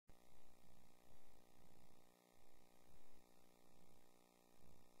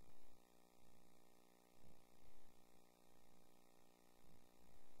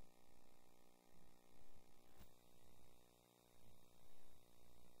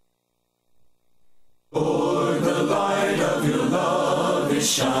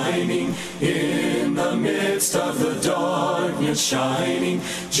shining in the midst of the darkness shining.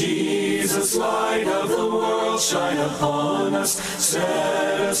 Jesus, light of the world, shine upon us.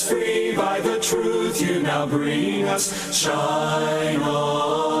 Set us free by the truth you now bring us. Shine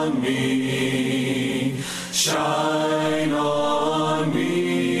on me. Shine on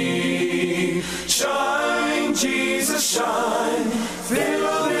me. Shine, Jesus, shine.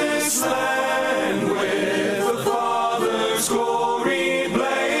 Fill this land with the Father's glory.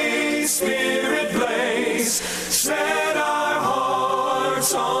 Blaze, Spirit, blaze. Set our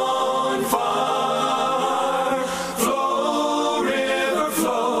hearts on fire. Flow, river,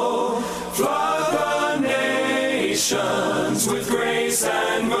 flow. Flood the nations with grace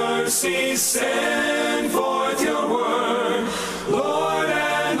and mercy. Send forth your word, Lord,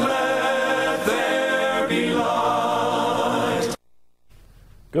 and let there be light.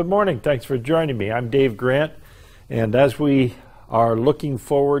 Good morning. Thanks for joining me. I'm Dave Grant, and as we are looking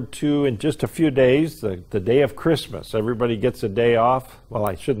forward to, in just a few days, the day of Christmas. Everybody gets a day off. Well,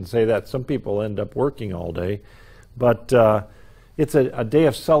 I shouldn't say that. Some people end up working all day. But it's a day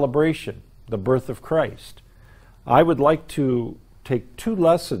of celebration, the birth of Christ. I would like to take two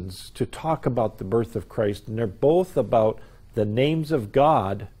lessons to talk about the birth of Christ, and they're both about the names of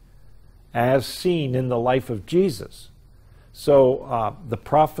God as seen in the life of Jesus. So the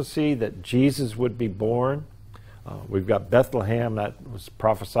prophecy that Jesus would be born, we've got Bethlehem, that was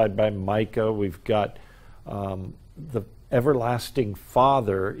prophesied by Micah. We've got the everlasting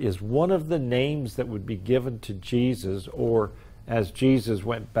Father is one of the names that would be given to Jesus, or as Jesus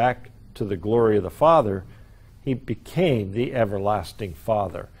went back to the glory of the Father, he became the everlasting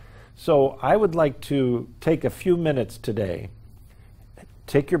Father. So I would like to take a few minutes today,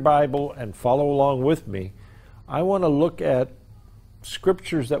 take your Bible and follow along with me. I want to look at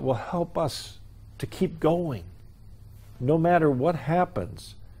scriptures that will help us to keep going, no matter what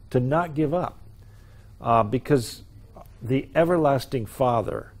happens, to not give up. Because the everlasting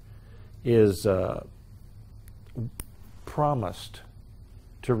Father is promised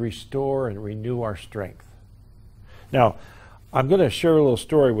to restore and renew our strength. Now, I'm going to share a little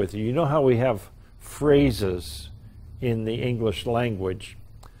story with you. You know how we have phrases in the English language?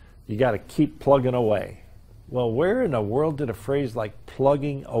 You got to keep plugging away. Well, where in the world did a phrase like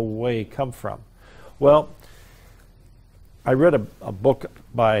plugging away come from? Well, I read a book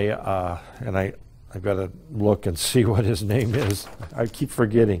by, and I've got to look and see what his name is. I keep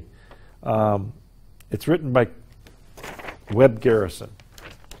forgetting. It's written by Webb Garrison,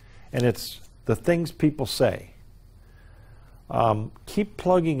 and it's The Things People Say. Keep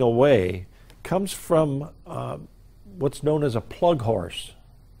plugging away comes from what's known as a plug horse.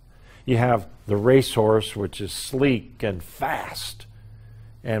 You have the racehorse, which is sleek and fast,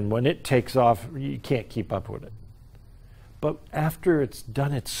 and when it takes off, you can't keep up with it. But after it's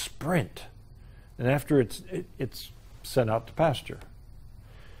done its sprint, and after it's sent out to pasture.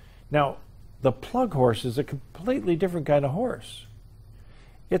 Now, the plug horse is a completely different kind of horse.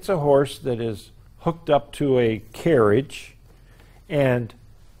 It's a horse that is hooked up to a carriage and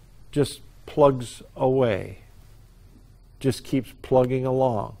just plugs away, just keeps plugging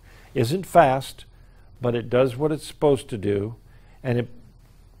along. Isn't fast, but it does what it's supposed to do, and it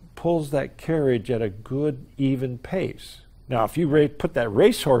pulls that carriage at a good, even pace. Now, if you put that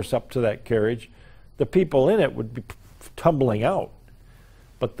racehorse up to that carriage, the people in it would be tumbling out.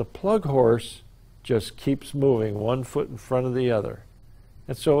 But the plug horse just keeps moving one foot in front of the other.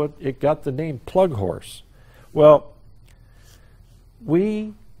 And so it got the name plug horse. Well,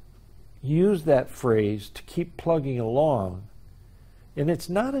 we use that phrase to keep plugging along, and it's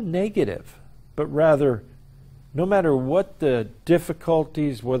not a negative, but rather, no matter what the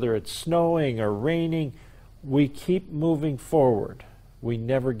difficulties, whether it's snowing or raining, we keep moving forward. We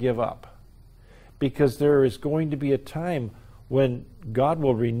never give up, because there is going to be a time when God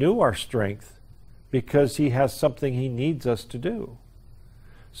will renew our strength because he has something he needs us to do.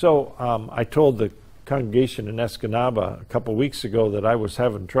 So I told the congregation in Escanaba a couple weeks ago that I was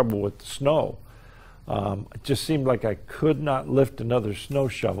having trouble with the snow. It just seemed like I could not lift another snow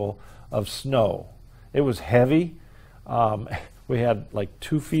shovel of snow. It was heavy. We had like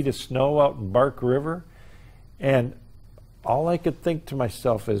 2 feet of snow out in Bark River, and all I could think to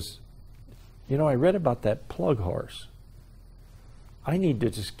myself is, you know, I read about that plug horse. I need to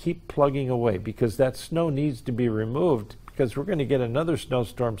just keep plugging away, because that snow needs to be removed, because we're going to get another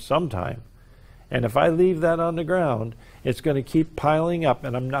snowstorm sometime. And if I leave that on the ground, it's going to keep piling up,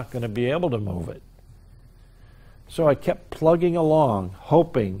 and I'm not going to be able to move it. So I kept plugging along,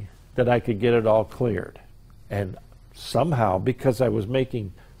 hoping that I could get it all cleared. And somehow, because I was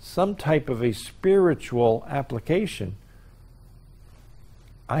making some type of a spiritual application,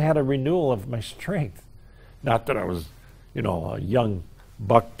 I had a renewal of my strength. Not that I was, a young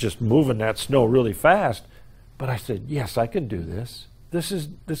buck just moving that snow really fast, but I said, yes, I can do this. This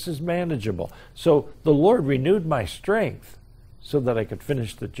is manageable. So the Lord renewed my strength so that I could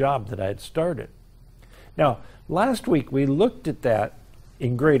finish the job that I had started. Now, last week we looked at that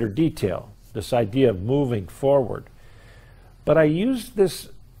in greater detail, this idea of moving forward. But I used this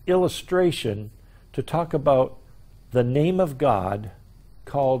illustration to talk about the name of God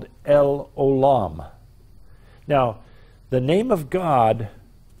called Olam. Now, the name of God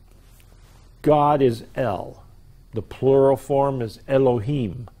is El. The plural form is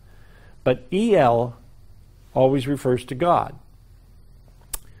Elohim. But El always refers to God.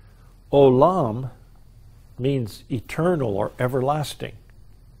 Olam means eternal or everlasting.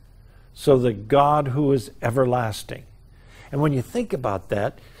 So the God who is everlasting. And when you think about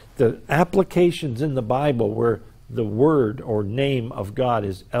that, the applications in the Bible where the word or name of God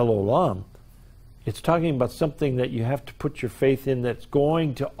is Olam, it's talking about something that you have to put your faith in that's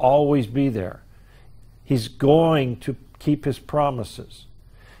going to always be there. He's going to keep his promises.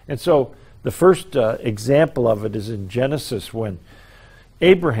 And so the first example of it is in Genesis when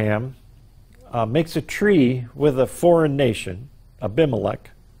Abraham makes a treaty with a foreign nation,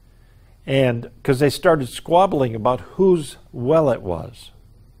 Abimelech, and because they started squabbling about whose well it was.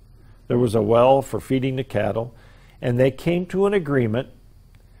 There was a well for feeding the cattle, and they came to an agreement,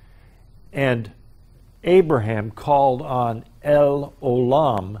 and Abraham called on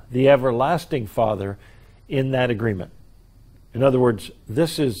Olam, the everlasting Father, in that agreement. In other words,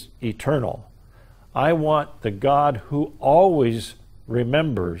 this is eternal. I want the God who always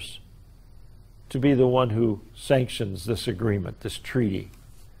remembers to be the one who sanctions this agreement, this treaty.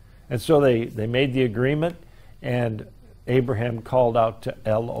 And so they made the agreement, and Abraham called out to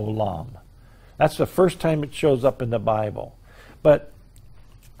Olam. That's the first time it shows up in the Bible. But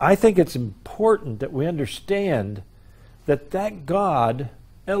I think it's important that we understand that God,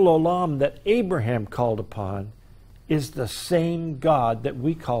 Olam, that Abraham called upon, is the same God that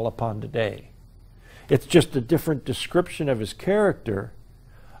we call upon today. It's just a different description of his character,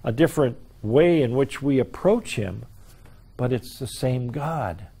 a different way in which we approach him, but it's the same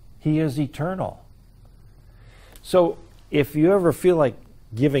God. He is eternal. So if you ever feel like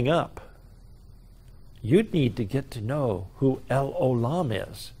giving up, you'd need to get to know who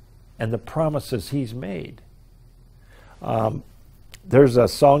Olam is and the promises he's made. There's a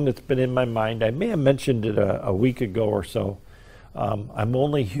song that's been in my mind. I may have mentioned it a week ago or so. I'm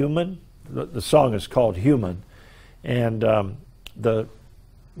Only Human. The song is called Human. And the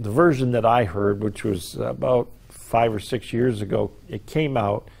version that I heard, which was about 5 or 6 years ago, it came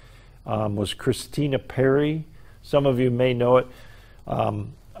out, was Christina Perry. Some of you may know it.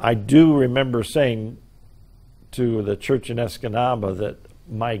 I do remember saying to the church in Escanaba that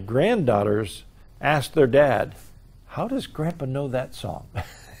my granddaughters asked their dad, how does Grandpa know that song?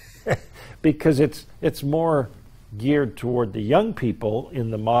 Because it's more geared toward the young people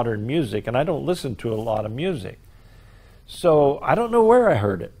in the modern music, and I don't listen to a lot of music. So I don't know where I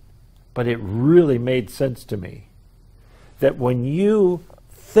heard it, but it really made sense to me that when you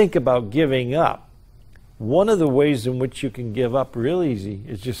think about giving up, one of the ways in which you can give up real easy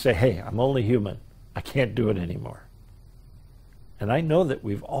is just say, hey, I'm only human. I can't do it anymore. And I know that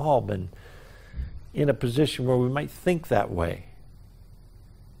we've all been in a position where we might think that way.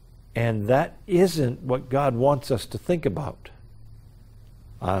 And that isn't what God wants us to think about.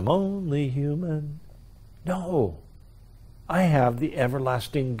 I'm only human. No. I have the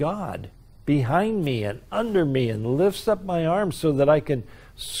everlasting God behind me and under me and lifts up my arms so that I can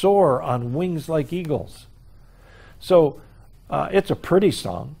soar on wings like eagles. So it's a pretty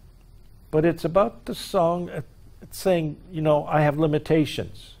song, but it's about the song it's saying, I have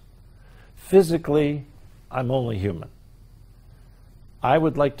limitations. Physically, I'm only human. I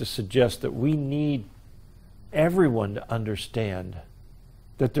would like to suggest that we need everyone to understand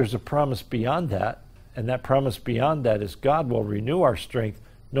that there's a promise beyond that, and that promise beyond that is God will renew our strength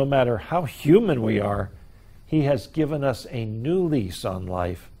no matter how human we are. He has given us a new lease on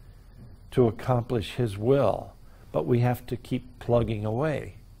life to accomplish his will, but we have to keep plugging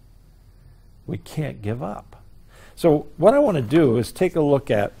away. We can't give up. So what I want to do is take a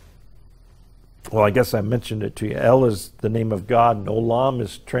look at, well, I guess I mentioned it to you. El is the name of God, and Olam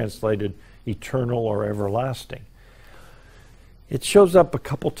is translated eternal or everlasting. It shows up a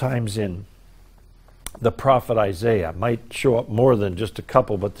couple times in the prophet Isaiah. It might show up more than just a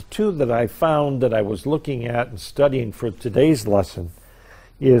couple, but the two that I found that I was looking at and studying for today's lesson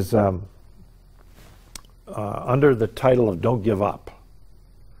is under the title of Don't Give Up.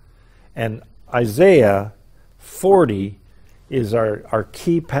 And Isaiah 40 is our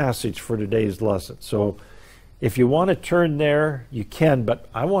key passage for today's lesson. So if you want to turn there, you can, but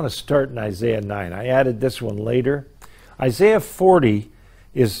I want to start in Isaiah 9. I added this one later. Isaiah 40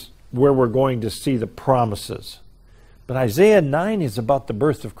 is where we're going to see the promises. But Isaiah 9 is about the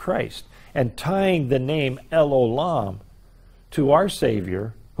birth of Christ and tying the name El Olam to our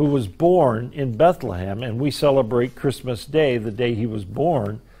Savior, who was born in Bethlehem, and we celebrate Christmas Day, the day he was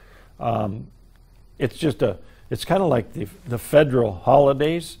born. It's kind of like the federal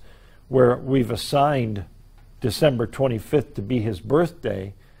holidays, where we've assigned December 25th to be his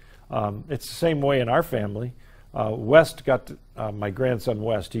birthday. It's the same way in our family. West got my grandson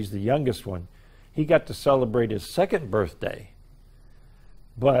West, he's the youngest one. He got to celebrate his second birthday,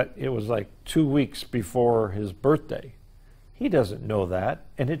 but it was like 2 weeks before his birthday. He doesn't know that,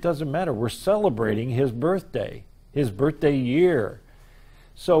 and it doesn't matter. We're celebrating his birthday year.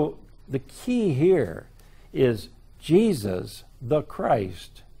 So the key here is Jesus, the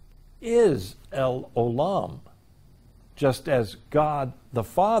Christ, is El Olam, just as God the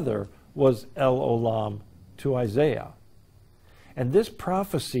Father was El Olam to Isaiah. And this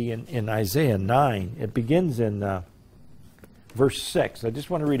prophecy in Isaiah 9, it begins in verse 6. I just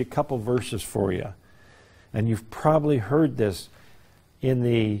want to read a couple verses for you. And you've probably heard this in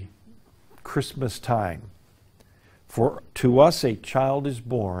the Christmas time. For to us a child is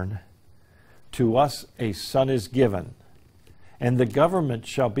born, to us a son is given, and the government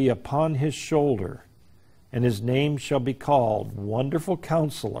shall be upon his shoulder, and his name shall be called Wonderful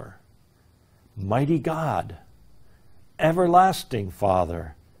Counselor, Mighty God, Everlasting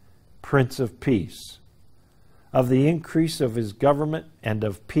Father, Prince of Peace. Of the increase of his government and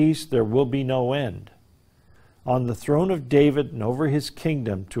of peace there will be no end. On the throne of David and over his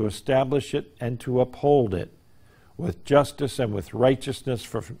kingdom, to establish it and to uphold it with justice and with righteousness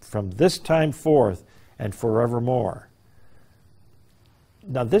from this time forth and forevermore.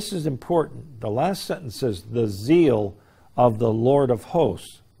 Now this is important. The last sentence says, the zeal of the Lord of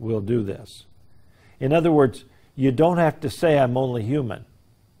hosts will do this. In other words, you don't have to say, I'm only human.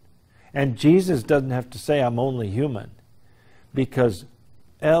 And Jesus doesn't have to say, I'm only human, because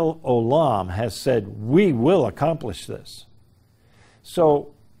El Olam has said, we will accomplish this.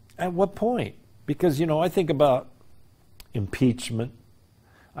 So at what point? Because, I think about impeachment.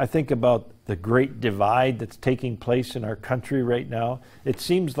 I think about the great divide that's taking place in our country right now. It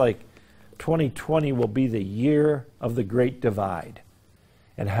seems like 2020 will be the year of the great divide,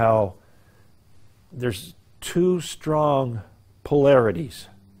 and how there's two strong polarities,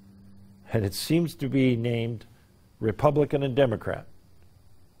 and it seems to be named Republican and Democrat.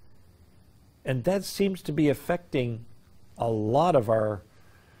 And that seems to be affecting a lot of our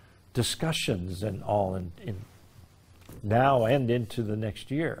discussions and all in now and into the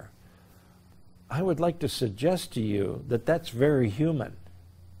next year. I would like to suggest to you that that's very human.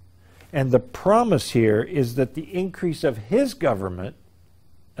 And the promise here is that the increase of his government,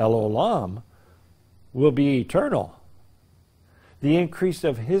 El Olam, will be eternal. The increase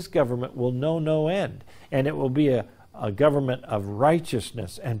of his government will know no end, and it will be a government of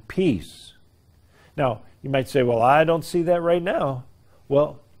righteousness and peace. Now, you might say, well, I don't see that right now.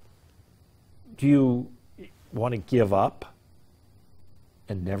 Well, do you want to give up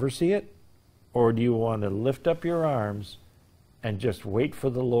and never see it? Or do you want to lift up your arms and just wait for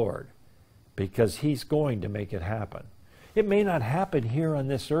the Lord? Because he's going to make it happen. It may not happen here on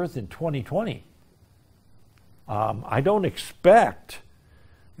this earth in 2020. I don't expect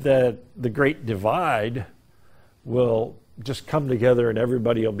that the great divide will just come together and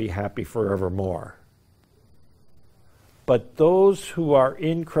everybody will be happy forevermore. But those who are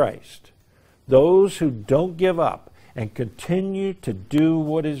in Christ, those who don't give up and continue to do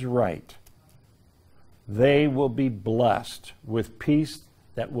what is right, they will be blessed with peace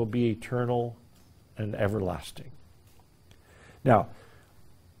that will be eternal and everlasting. Now,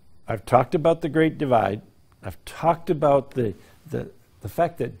 I've talked about the great divide. I've talked about the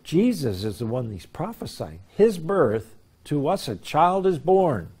fact that Jesus is the one he's prophesying. His birth, to us a child is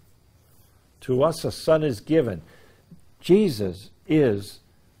born, to us a son is given. Jesus is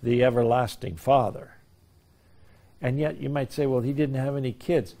the everlasting Father. And yet you might say, well, he didn't have any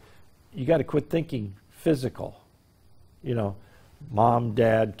kids. You got to quit thinking physical. Mom,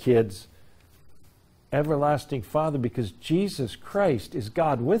 dad, kids. Everlasting Father, because Jesus Christ is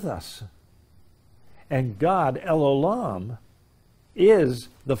God with us. And God, El Olam, is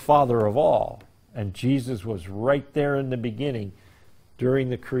the Father of all. And Jesus was right there in the beginning during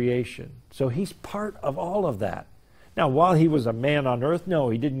the creation. So he's part of all of that. Now, while he was a man on earth, no,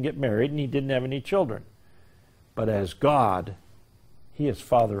 he didn't get married and he didn't have any children. But as God, he is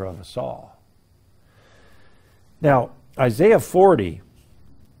Father of us all. Now, Isaiah 40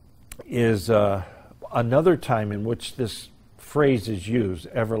 is another time in which this phrase is used,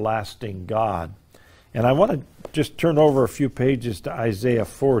 everlasting God. And I want to just turn over a few pages to Isaiah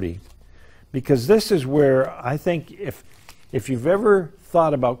 40, because this is where I think if you've ever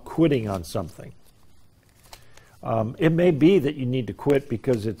thought about quitting on something, it may be that you need to quit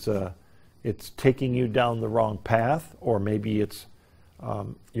because it's taking you down the wrong path, or maybe it's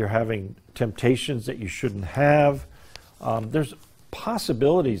you're having temptations that you shouldn't have. There's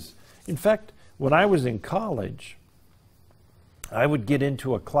possibilities. In fact, when I was in college, I would get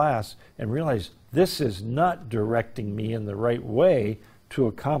into a class and realize this is not directing me in the right way to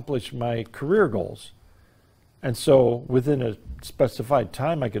accomplish my career goals. And so within a specified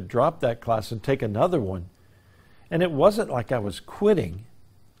time, I could drop that class and take another one. And it wasn't like I was quitting.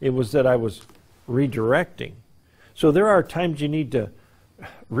 It was that I was redirecting. So there are times you need to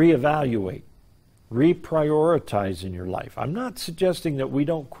reevaluate, reprioritize in your life. I'm not suggesting that we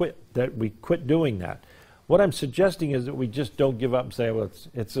don't quit, that we quit doing that. What I'm suggesting is that we just don't give up and say, well,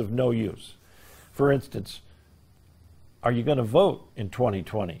 it's of no use. For instance, are you going to vote in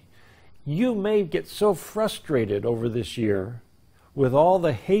 2020? You may get so frustrated over this year with all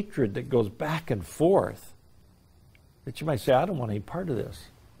the hatred that goes back and forth that you might say, I don't want any part of this,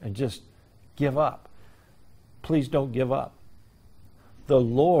 and just give up. Please don't give up. The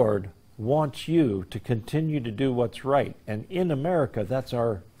Lord wants you to continue to do what's right. And in America, that's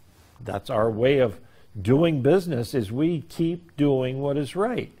our way of doing business, is we keep doing what is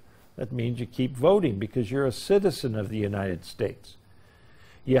right. That means you keep voting because you're a citizen of the United States.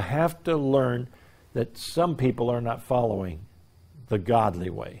 You have to learn that some people are not following the godly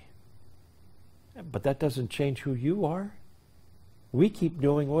way. But that doesn't change who you are. We keep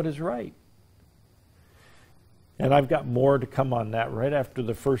doing what is right. And I've got more to come on that right after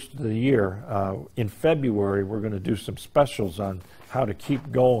the first of the year. In February, we're going to do some specials on how to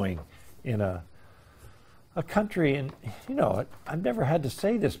keep going in a country, and you know, I've never had to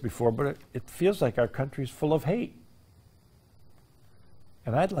say this before, but it feels like our country's full of hate.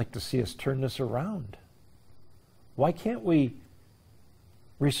 And I'd like to see us turn this around. Why can't we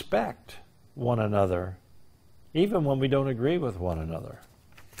respect one another, even when we don't agree with one another?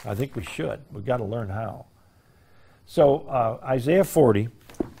 I think we should. We've got to learn how. So Isaiah 40,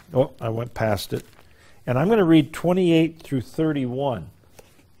 oh, I went past it, and I'm going to read 28 through 31.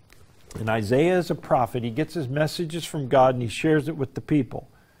 And Isaiah is a prophet. He gets his messages from God and he shares it with the people.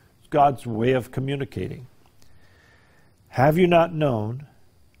 It's God's way of communicating. Have you not known?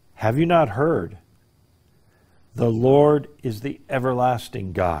 Have you not heard? The Lord is the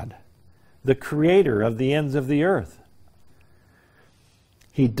everlasting God, the creator of the ends of the earth.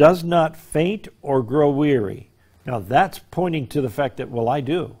 He does not faint or grow weary. Now that's pointing to the fact that, well, I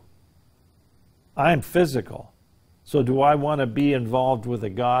do. I am physical. So do I want to be involved with a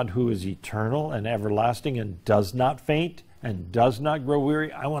God who is eternal and everlasting and does not faint and does not grow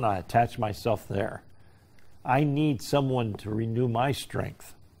weary? I want to attach myself there. I need someone to renew my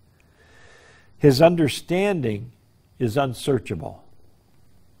strength. His understanding is unsearchable.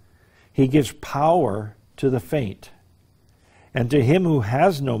 He gives power to the faint, and to him who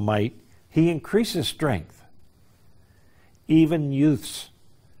has no might, he increases strength. Even youths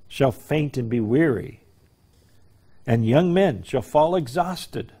shall faint and be weary, and young men shall fall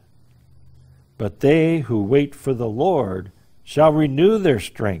exhausted. But they who wait for the Lord shall renew their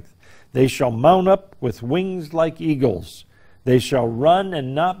strength. They shall mount up with wings like eagles. They shall run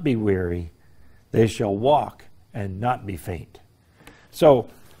and not be weary. They shall walk and not be faint. So,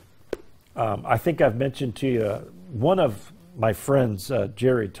 I think I've mentioned to you, one of my friends,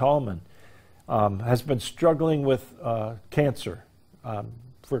 Jerry Tallman, has been struggling with cancer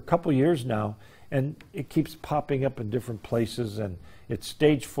for a couple years now. And it keeps popping up in different places, and it's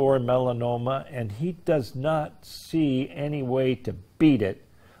stage 4 melanoma, and he does not see any way to beat it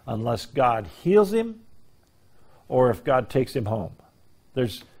unless God heals him or if God takes him home.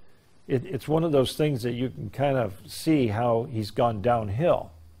 It's one of those things that you can kind of see how he's gone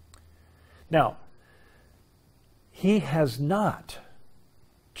downhill. Now, he has not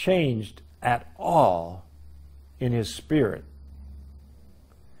changed at all in his spirit.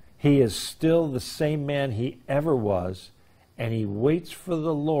 He is still the same man he ever was, and he waits for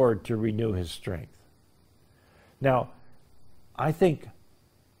the Lord to renew his strength. Now, I think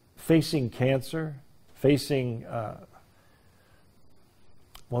facing cancer, facing,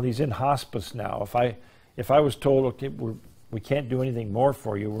 well, he's in hospice now. If I was told, okay, we can't do anything more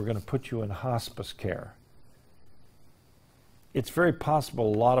for you, we're going to put you in hospice care, it's very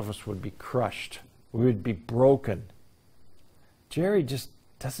possible a lot of us would be crushed. We would be broken. Jerry just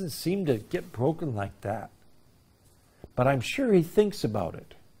doesn't seem to get broken like that. but I'm sure he thinks about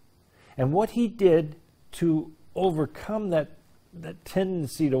it. And what he did to overcome that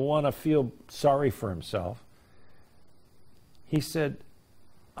tendency to want to feel sorry for himself, he said,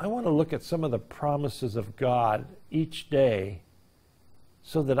 I want to look at some of the promises of God each day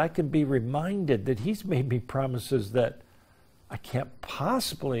so that I can be reminded that he's made me promises that I can't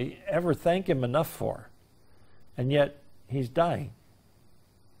possibly ever thank him enough for. And yet he's dying.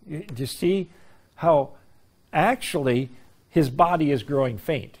 Do you see how actually his body is growing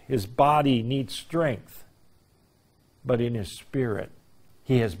faint? His body needs strength. But in his spirit,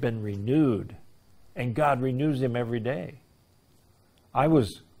 he has been renewed. And God renews him every day. I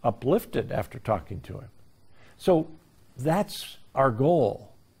was uplifted after talking to him. So that's our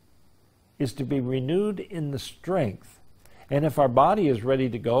goal, is to be renewed in the strength. And if our body is ready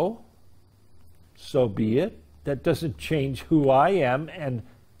to go, so be it. That doesn't change who I am and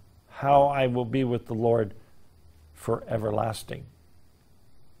how I will be with the Lord for everlasting.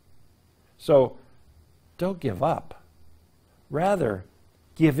 So don't give up. Rather,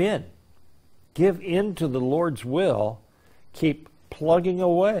 give in. Give in to the Lord's will. Keep plugging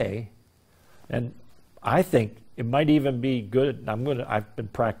away. And I think it might even be good. I've been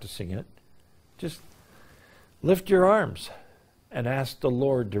practicing it. Just lift your arms and ask the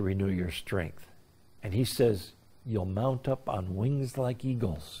Lord to renew your strength. And he says, you'll mount up on wings like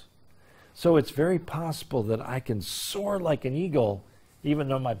eagles. So it's very possible that I can soar like an eagle even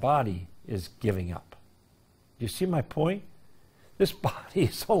though my body is giving up. Do you see my point? This body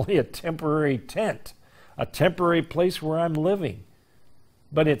is only a temporary tent, a temporary place where I'm living.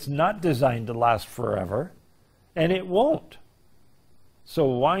 But it's not designed to last forever, and it won't. So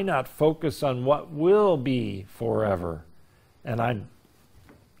why not focus on what will be forever? And I'm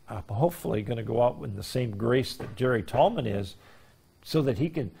hopefully going to go out with the same grace that Jerry Tallman is, so that he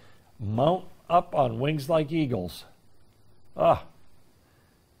can mount up on wings like eagles.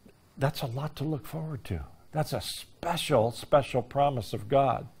 That's a lot to look forward to. That's a special, special promise of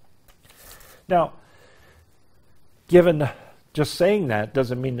God. Now, given just saying that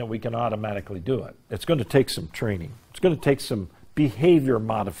doesn't mean that we can automatically do it. It's going to take some training. It's going to take some behavior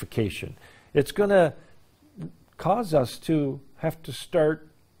modification. It's going to cause us to have to start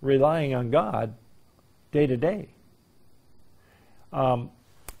relying on God day to day.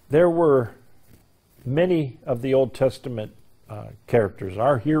 There were many of the Old Testament characters,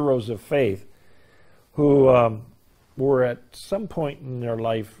 our heroes of faith, who were at some point in their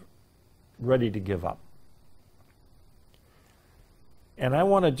life ready to give up. And I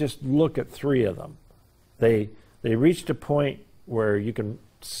want to just look at three of them. They reached a point where you can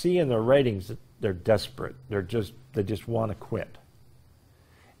see in their writings that they're desperate. They just want to quit.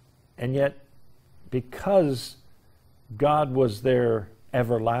 And yet, because God was their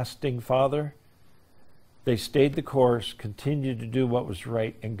everlasting Father, they stayed the course, continued to do what was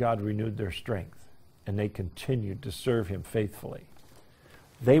right, and God renewed their strength. And they continued to serve him faithfully.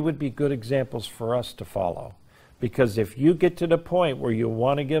 They would be good examples for us to follow. Because if you get to the point where you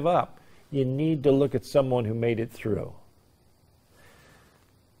want to give up, you need to look at someone who made it through.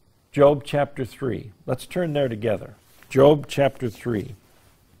 Job chapter 3. Let's turn there together. Job chapter 3.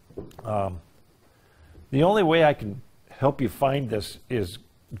 The only way I can help you find this is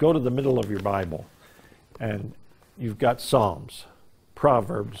go to the middle of your Bible. And you've got Psalms,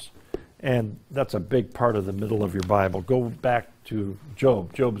 Proverbs, and that's a big part of the middle of your Bible. Go back to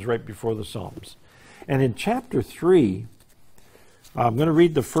Job. Job's right before the Psalms. And in chapter 3, I'm going to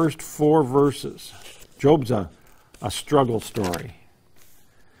read the first 4 verses. Job's a struggle story.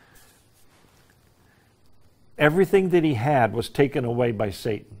 Everything that he had was taken away by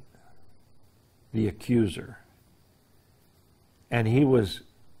Satan, the accuser. And he was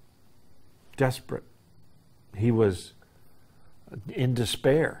desperate. He was in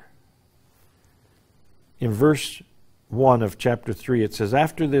despair. In verse 1 of chapter 3, it says,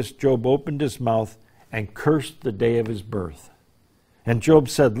 after this, Job opened his mouth and cursed the day of his birth. And Job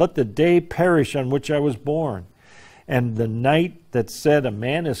said, let the day perish on which I was born, and the night that said a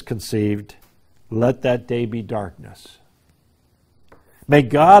man is conceived, let that day be darkness. May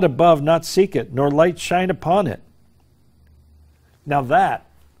God above not seek it, nor light shine upon it. Now that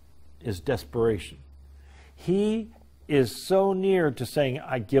is desperation. He is so near to saying,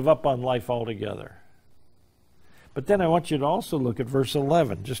 I give up on life altogether. But then I want you to also look at verse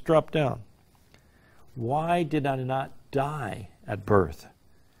 11. Just drop down. Why did I not die at birth,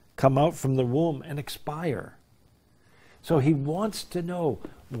 come out from the womb and expire? So he wants to know,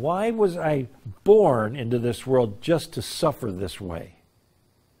 why was I born into this world just to suffer this way?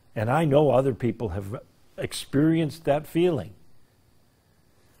 And I know other people have experienced that feeling.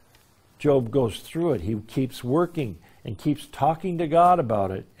 Job goes through it. He keeps working. and keeps talking to God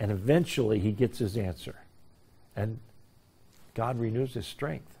about it, and eventually he gets his answer. And God renews his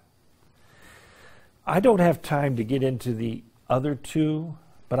strength. I don't have time to get into the other two,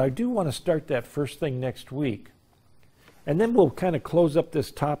 but I do want to start that first thing next week. And then we'll kind of close up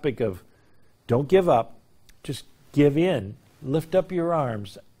this topic of don't give up, just give in, lift up your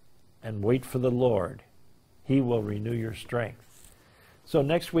arms, and wait for the Lord. He will renew your strength. So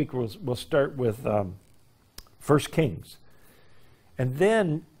next week we'll start with 1 Kings. And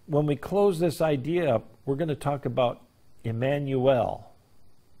then when we close this idea up, we're going to talk about Emmanuel,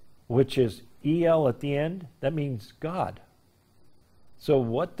 which is E-L at the end. That means God. So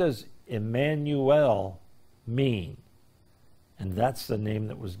what does Emmanuel mean? And that's the name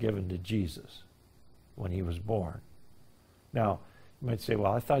that was given to Jesus when he was born. Now, you might say,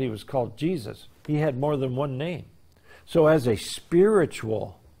 well, I thought he was called Jesus. He had more than one name. So as a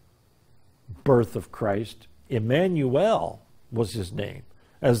spiritual birth of Christ, Emmanuel was his name.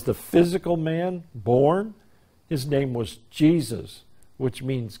 As the physical man born, his name was Jesus, which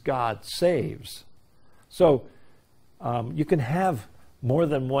means God saves. So you can have more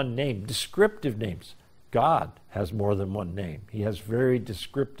than one name, descriptive names. God has more than one name. He has very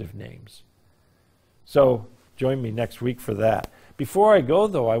descriptive names. So join me next week for that. Before I go,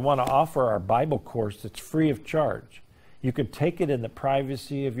 though, I want to offer our Bible course that's free of charge. You can take it in the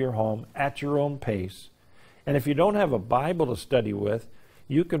privacy of your home at your own pace. And if you don't have a Bible to study with,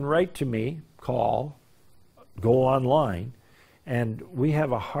 you can write to me, call, go online, and we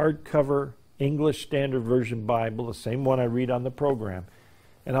have a hardcover English Standard Version Bible, the same one I read on the program,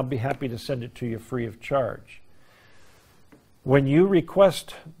 and I'll be happy to send it to you free of charge. When you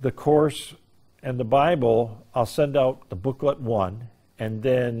request the course and the Bible, I'll send out the booklet 1, and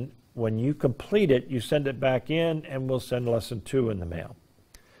then when you complete it, you send it back in, and we'll send lesson 2 in the mail.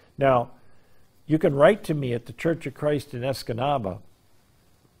 Now, you can write to me at the Church of Christ in Escanaba,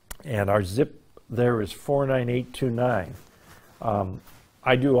 and our zip there is 49829.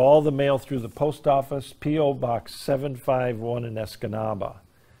 I do all the mail through the post office, P.O. Box 751 in Escanaba.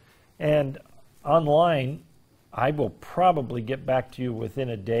 And online, I will probably get back to you within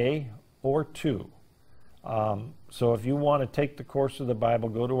a day or two. So if you want to take the course of the Bible,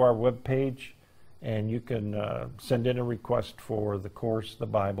 go to our webpage, and you can send in a request for the course, the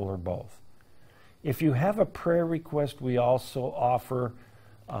Bible, or both. If you have a prayer request, we also offer,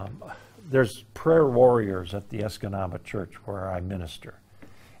 there's prayer warriors at the Escanaba Church where I minister.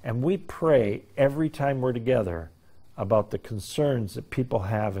 And we pray every time we're together about the concerns that people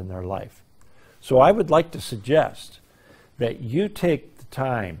have in their life. So I would like to suggest that you take the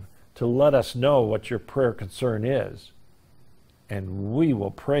time to let us know what your prayer concern is, and we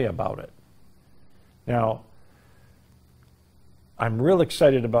will pray about it. Now, I'm real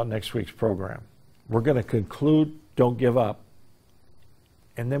excited about next week's program. We're going to conclude Don't Give Up,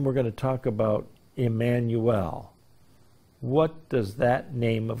 and then we're going to talk about Emmanuel. What does that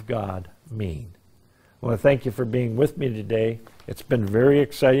name of God mean? I want to thank you for being with me today. It's been very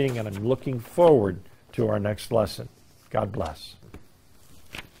exciting, and I'm looking forward to our next lesson. God bless.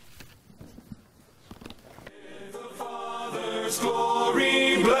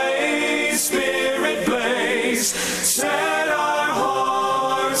 Glory blaze, Spirit blaze, set our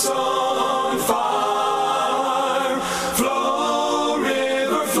hearts on fire. Flow,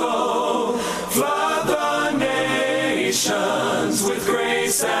 river flow, flood the nations with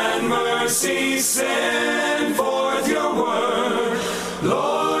grace and mercy. Send